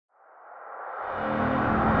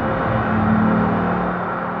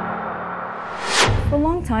For a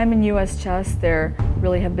long time in U.S. chess, there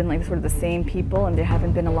really have been like sort of the same people, and there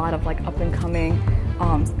haven't been a lot of like up-and-coming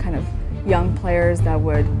kind of young players that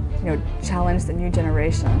would, challenge the new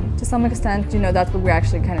generation. To some extent, that's what we're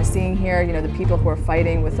actually kind of seeing here. The people who are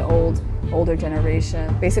fighting with the older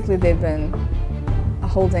generation. Basically, they've been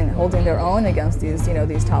holding their own against these,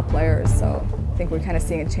 these top players. So I think we're kind of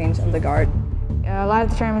seeing a change of the guard. A lot of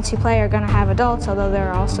the tournaments you play are going to have adults, although there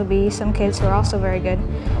will also be some kids who are also very good.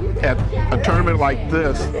 At a tournament like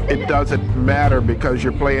this, it doesn't matter because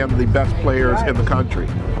you're playing the best players in the country.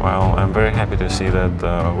 Well, I'm very happy to see that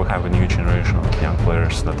we have a new generation of young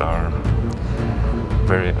players that are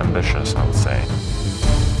very ambitious, I would say.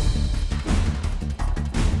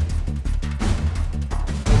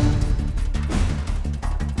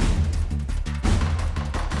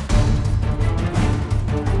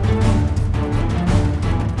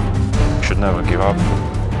 Never give up.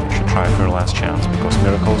 You should try for your last chance because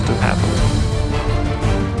miracles do happen.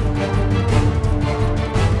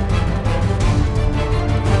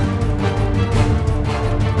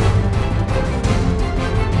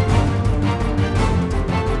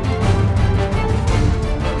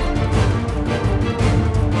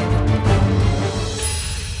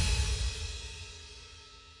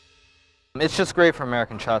 It's just great for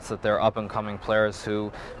American chess that there are up-and-coming players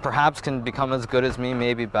who perhaps can become as good as me,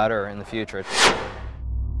 maybe better in the future.